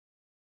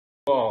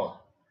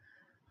all.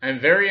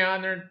 I'm very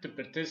honored to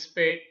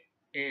participate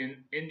in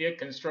India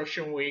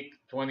Construction Week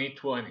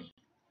 2020.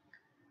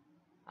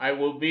 I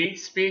will be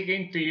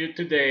speaking to you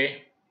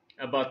today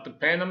about the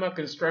Panama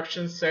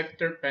construction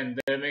sector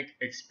pandemic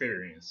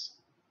experience.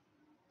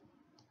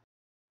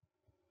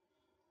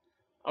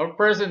 Our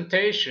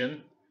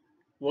presentation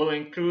will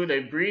include a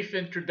brief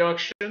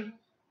introduction,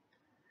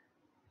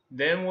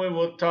 then we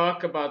will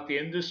talk about the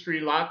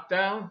industry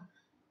lockdown,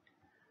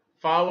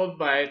 followed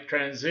by a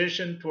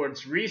transition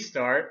towards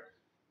restart,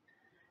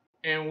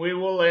 and we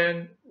will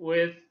end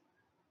with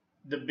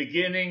the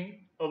beginning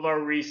of our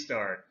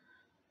restart.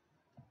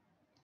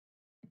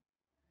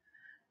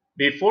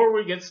 Before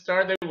we get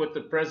started with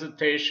the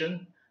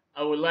presentation,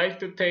 I would like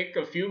to take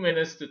a few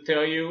minutes to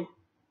tell you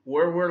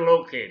where we're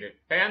located.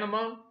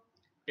 Panama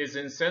is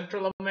in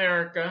Central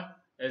America,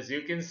 as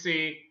you can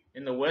see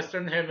in the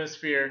Western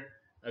Hemisphere,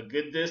 a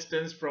good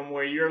distance from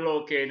where you're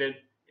located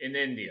in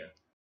India.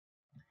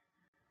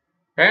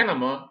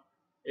 Panama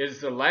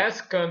is the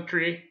last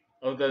country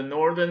of the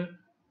northern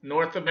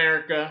North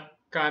America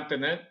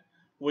continent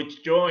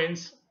which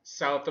joins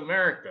South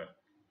America.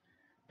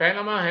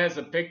 Panama has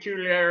a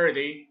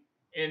peculiarity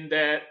in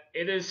that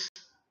it is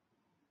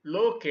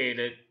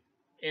located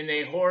in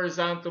a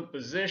horizontal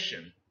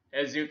position.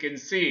 As you can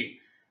see,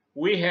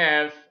 we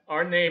have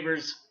our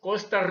neighbors.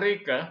 Costa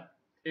Rica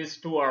is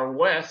to our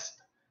west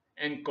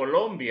and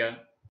Colombia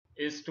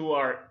is to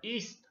our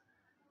east.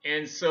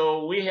 And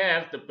so we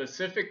have the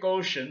Pacific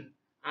Ocean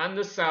on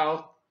the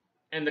south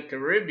and the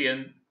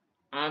Caribbean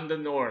on the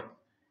north.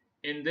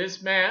 In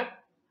this map,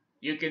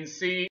 you can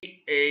see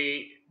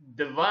a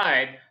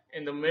divide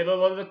in the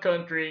middle of the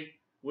country,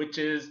 which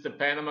is the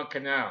Panama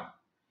Canal.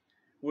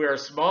 We're a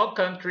small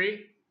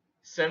country,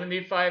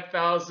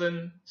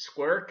 75,000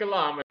 square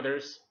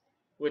kilometers,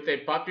 with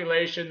a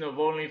population of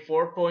only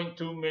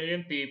 4.2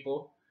 million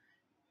people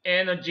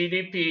and a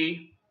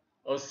GDP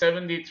of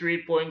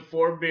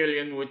 73.4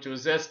 billion, which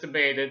was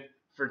estimated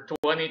for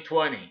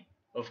 2020.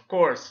 Of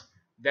course,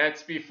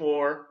 that's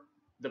before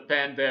the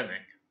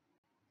pandemic.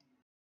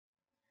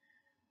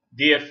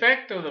 The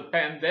effect of the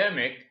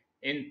pandemic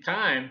in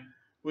time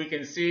we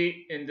can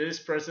see in this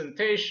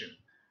presentation.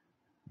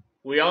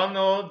 We all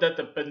know that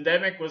the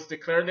pandemic was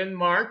declared in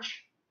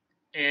March,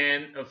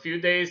 and a few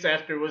days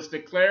after it was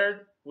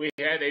declared, we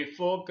had a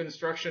full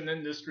construction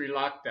industry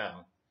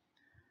lockdown.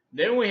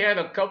 Then we had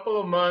a couple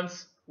of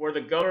months where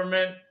the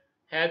government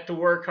had to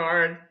work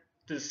hard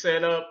to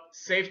set up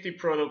safety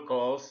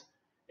protocols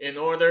in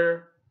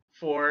order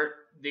for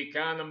the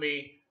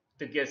economy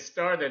to get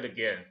started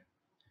again.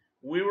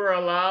 We were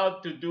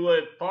allowed to do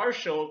a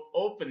partial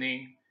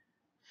opening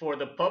for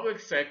the public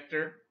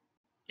sector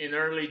in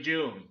early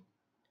June.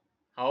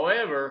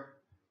 However,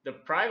 the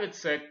private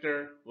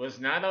sector was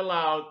not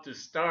allowed to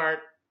start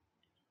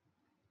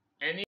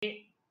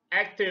any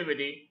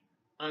activity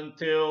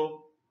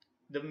until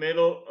the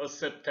middle of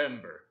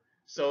September.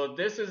 So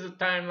this is a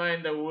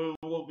timeline that we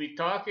will be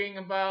talking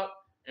about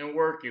and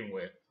working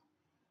with.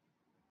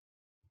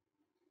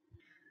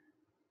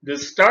 The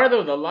start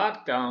of the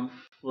lockdown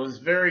was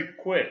very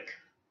quick.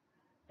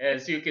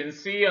 As you can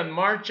see, on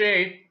March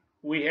 8th,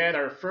 we had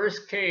our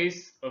first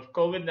case of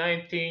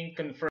COVID-19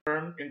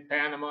 confirmed in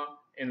Panama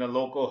in a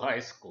local high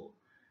school.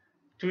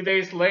 2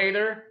 days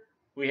later,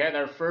 we had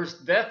our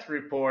first death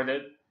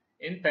reported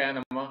in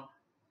Panama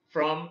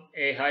from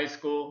a high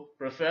school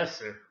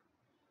professor.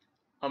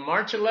 On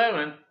March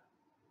 11th,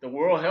 the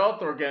World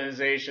Health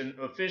Organization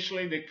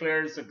officially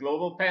declares a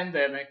global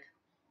pandemic,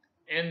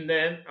 and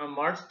then on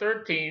March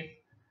 13th,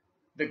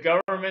 the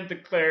government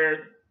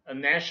declared a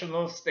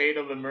national state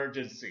of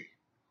emergency.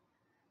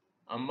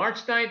 On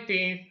March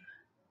 19th,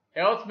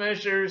 health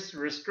measures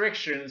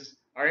restrictions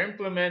are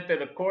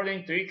implemented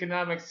according to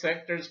economic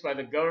sectors by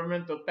the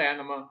government of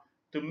Panama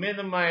to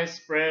minimize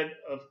spread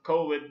of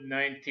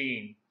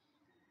COVID-19.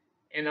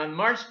 And on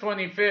March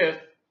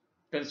 25th,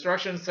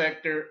 construction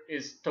sector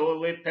is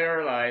totally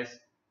paralyzed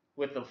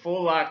with a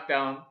full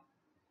lockdown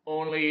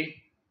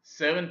only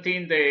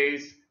 17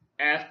 days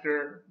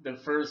after the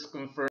first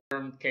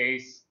confirmed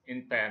case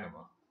in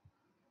Panama.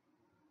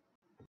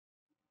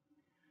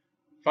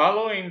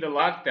 Following the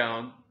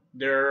lockdown,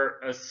 there are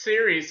a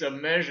series of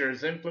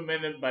measures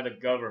implemented by the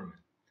government.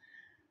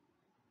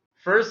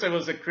 First, there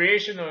was the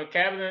creation of a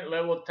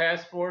cabinet-level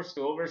task force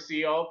to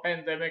oversee all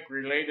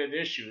pandemic-related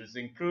issues,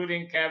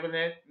 including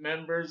cabinet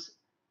members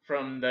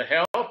from the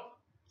health,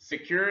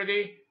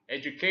 security,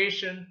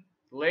 education,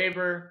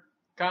 labor,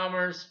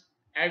 commerce,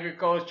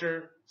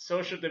 agriculture,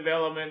 social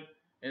development,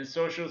 and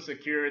social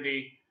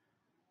security.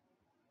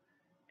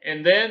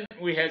 And then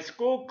we had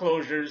school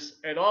closures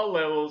at all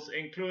levels,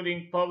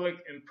 including public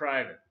and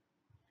private.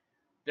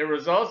 There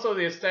was also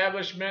the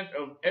establishment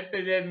of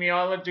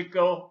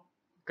epidemiological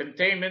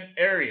containment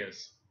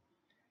areas.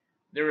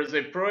 There was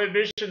a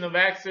prohibition of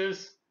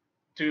access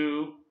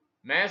to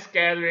mass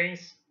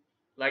gatherings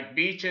like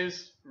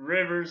beaches,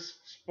 rivers,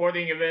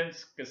 sporting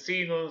events,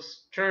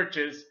 casinos,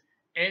 churches,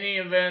 any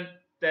event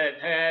that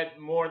had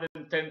more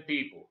than 10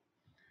 people.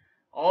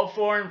 All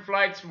foreign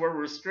flights were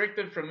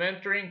restricted from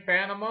entering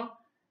Panama,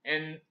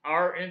 and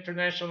our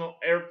international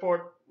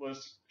airport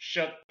was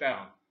shut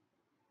down.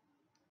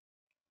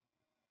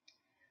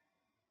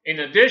 In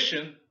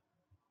addition,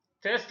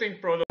 testing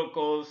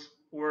protocols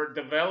were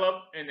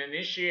developed and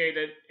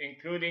initiated,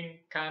 including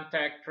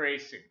contact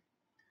tracing.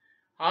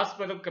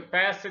 Hospital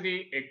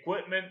capacity,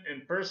 equipment,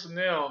 and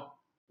personnel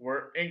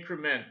were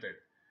incremented.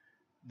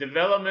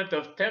 Development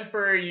of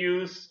temporary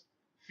use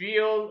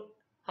field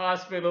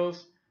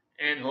hospitals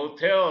and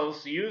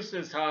hotels used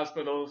as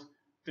hospitals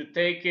to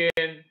take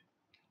in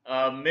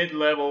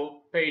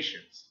mid-level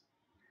patients.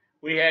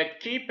 We had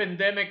key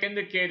pandemic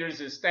indicators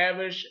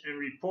established and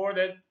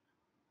reported,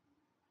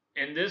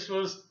 and this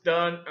was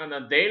done on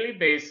a daily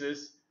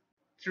basis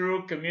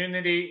through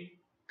community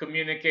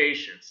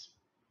communications.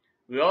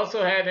 We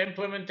also had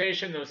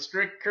implementation of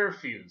strict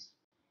curfews,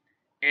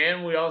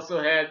 and we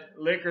also had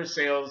liquor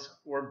sales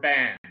were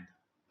banned.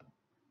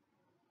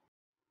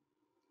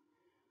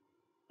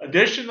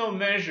 Additional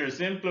measures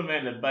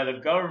implemented by the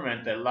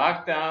government that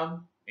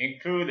lockdown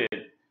included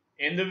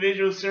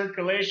individual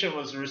circulation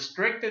was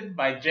restricted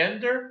by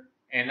gender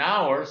and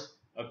hours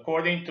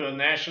according to a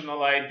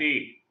national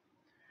ID.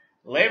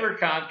 Labor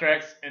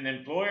contracts and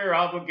employer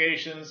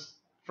obligations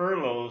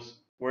furloughs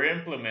were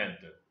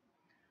implemented.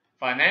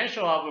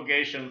 Financial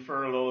obligation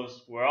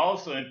furloughs were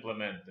also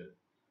implemented.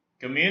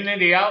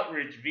 Community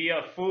outreach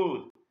via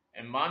food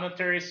and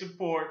monetary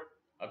support,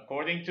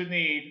 according to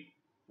need,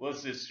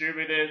 was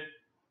distributed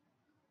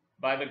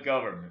by the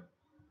government.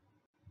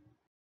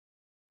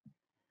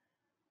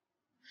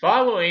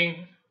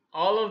 Following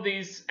all of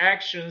these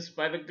actions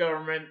by the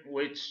government,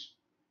 which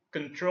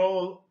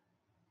control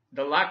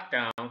the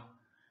lockdown,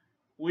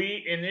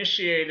 we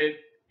initiated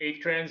a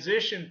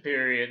transition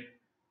period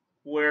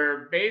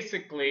where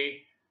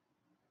basically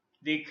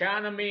the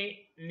economy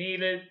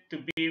needed to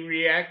be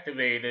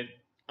reactivated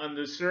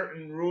under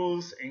certain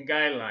rules and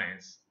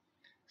guidelines.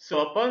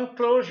 So upon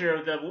closure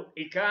of the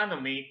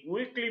economy,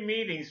 weekly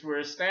meetings were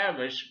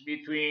established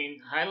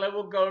between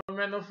high-level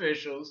government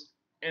officials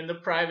and the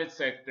private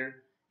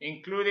sector,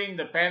 including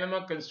the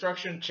Panama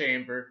Construction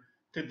Chamber,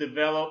 to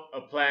develop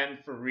a plan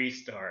for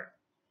restart.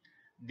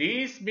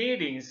 These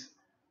meetings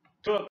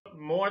took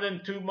more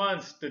than 2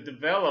 months to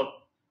develop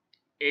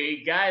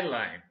a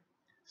guideline.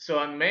 So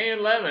on May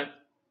 11th,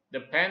 the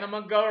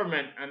Panama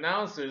government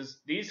announces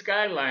these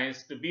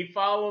guidelines to be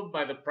followed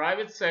by the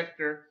private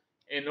sector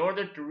in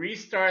order to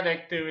restart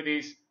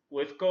activities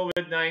with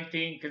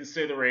COVID-19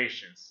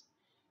 considerations.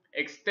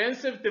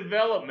 Extensive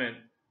development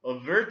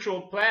of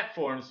virtual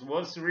platforms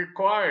was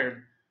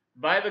required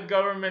by the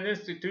government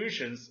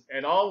institutions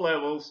at all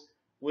levels,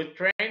 with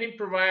training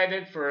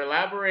provided for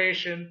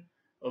elaboration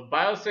of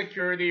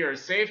biosecurity or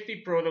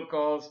safety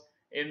protocols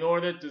in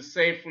order to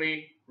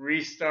safely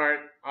restart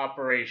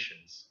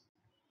operations.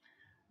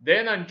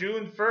 Then on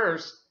June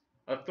 1st,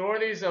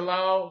 authorities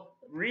allow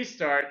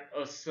restart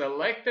of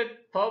selected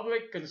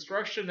public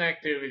construction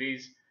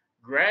activities,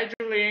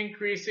 gradually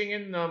increasing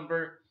in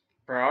number,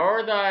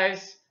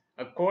 prioritized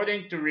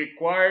according to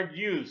required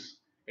use.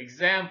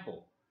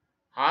 Example,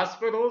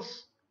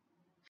 hospitals,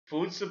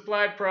 food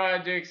supply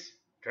projects,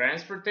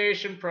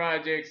 transportation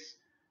projects,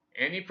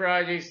 any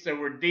projects that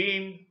were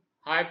deemed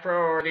high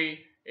priority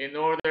in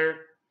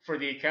order for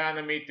the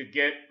economy to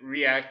get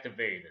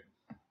reactivated.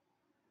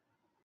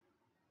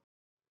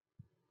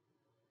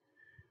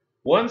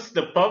 Once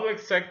the public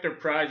sector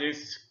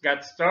projects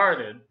got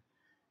started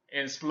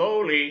and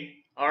slowly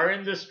our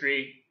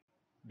industry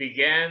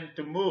began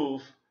to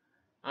move,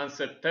 on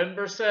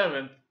September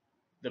 7th,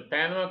 the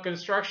Panama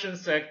construction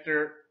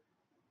sector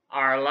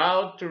are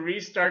allowed to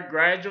restart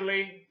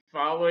gradually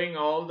following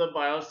all the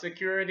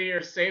biosecurity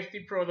or safety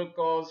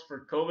protocols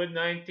for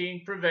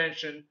COVID-19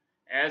 prevention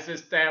as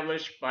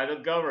established by the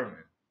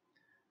government.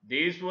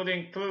 These would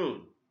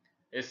include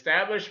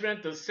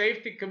establishment of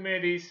safety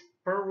committees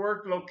per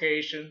work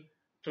location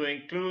to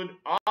include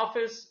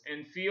office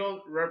and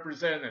field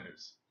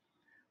representatives.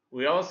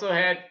 We also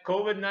had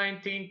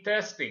COVID-19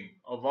 testing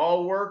of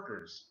all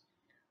workers.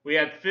 We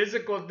had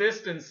physical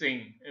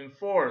distancing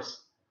enforced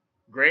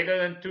greater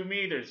than 2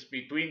 meters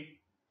between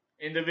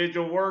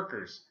individual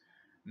workers,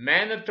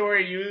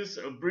 mandatory use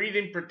of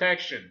breathing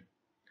protection,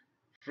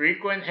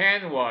 frequent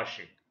hand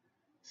washing,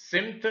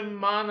 symptom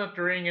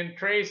monitoring and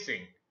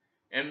tracing,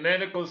 and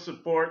medical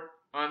support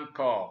on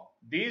call.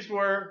 These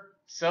were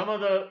some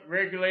of the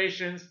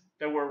regulations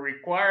that were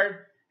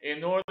required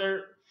in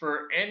order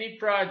for any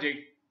project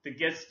to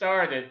get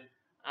started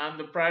on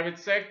the private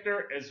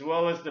sector as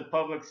well as the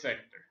public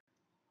sector.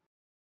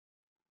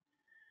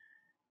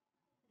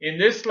 In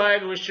this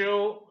slide, we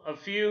show a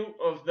few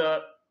of the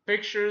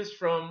pictures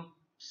from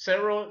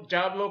several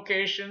job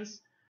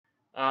locations.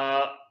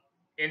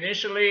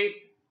 Initially,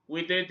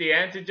 we did the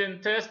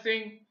antigen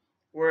testing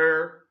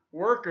where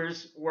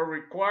workers were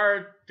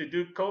required to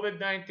do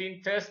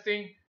COVID-19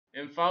 testing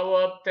and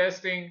follow-up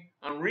testing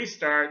on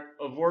restart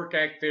of work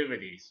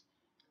activities.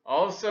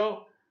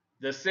 Also,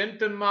 the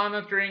symptom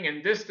monitoring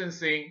and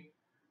distancing,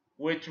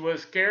 which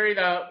was carried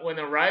out when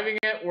arriving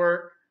at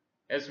work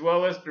as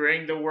well as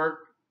during the work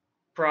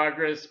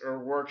progress or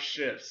work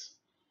shifts.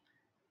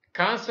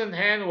 Constant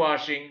hand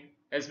washing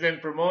has been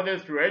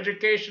promoted through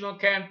educational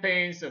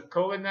campaigns of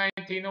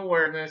COVID-19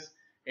 awareness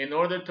in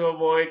order to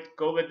avoid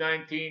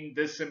COVID-19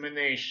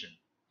 dissemination.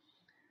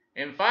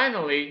 And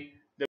finally,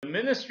 the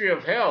Ministry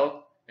of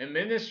Health and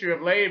Ministry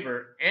of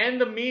Labor and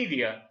the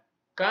media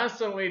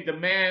constantly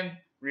demand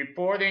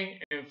reporting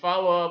and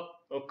follow-up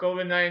of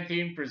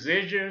COVID-19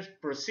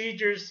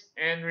 procedures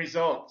and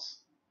results.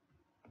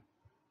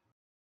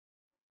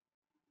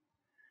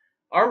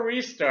 Our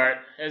restart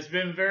has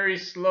been very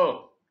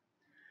slow,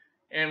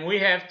 and we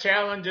have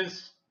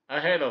challenges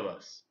ahead of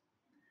us.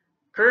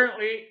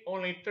 Currently,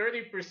 only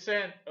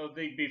 30% of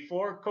the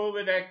before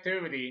COVID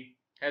activity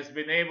has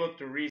been able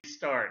to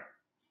restart.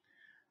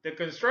 The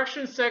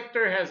construction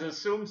sector has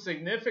assumed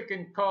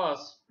significant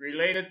costs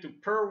related to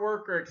per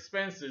worker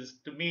expenses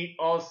to meet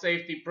all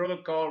safety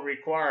protocol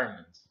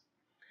requirements.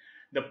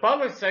 The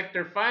public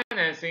sector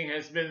financing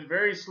has been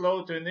very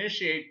slow to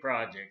initiate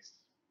projects.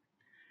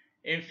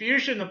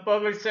 Infusion of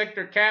public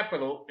sector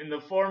capital in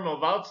the form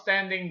of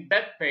outstanding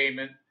debt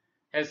payment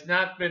has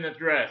not been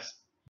addressed.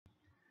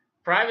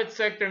 Private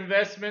sector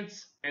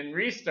investments and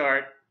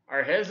restart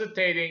are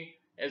hesitating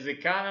as the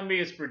economy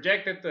is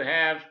projected to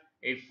have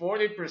a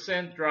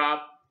 40%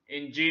 drop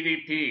in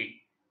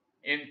GDP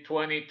in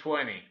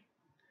 2020.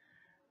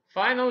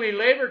 Finally,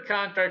 labor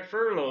contract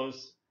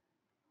furloughs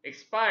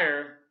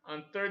expire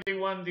on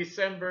 31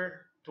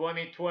 December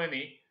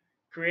 2020,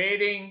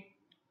 creating,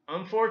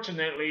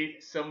 unfortunately,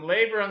 some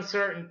labor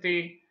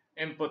uncertainty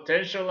and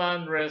potential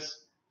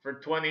unrest for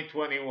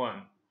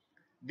 2021.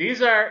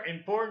 These are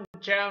important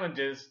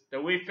challenges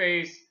that we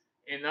face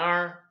in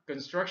our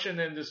construction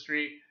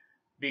industry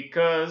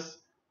because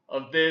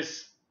of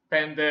this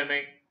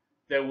pandemic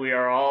that we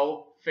are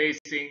all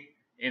facing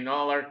in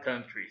all our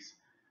countries.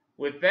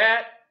 With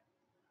that,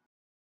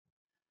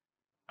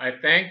 I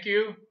thank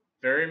you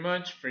very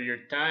much for your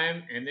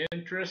time and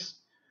interest.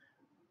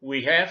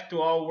 We have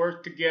to all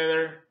work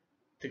together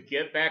to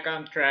get back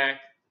on track,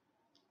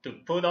 to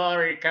put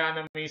our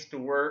economies to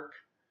work,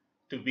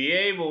 to be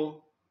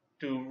able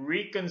to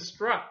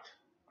reconstruct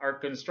our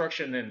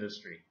construction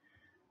industry.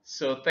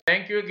 So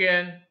thank you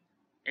again,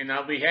 and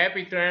I'll be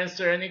happy to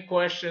answer any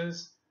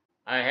questions.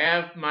 I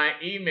have my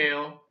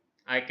email.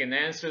 I can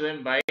answer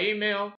them by email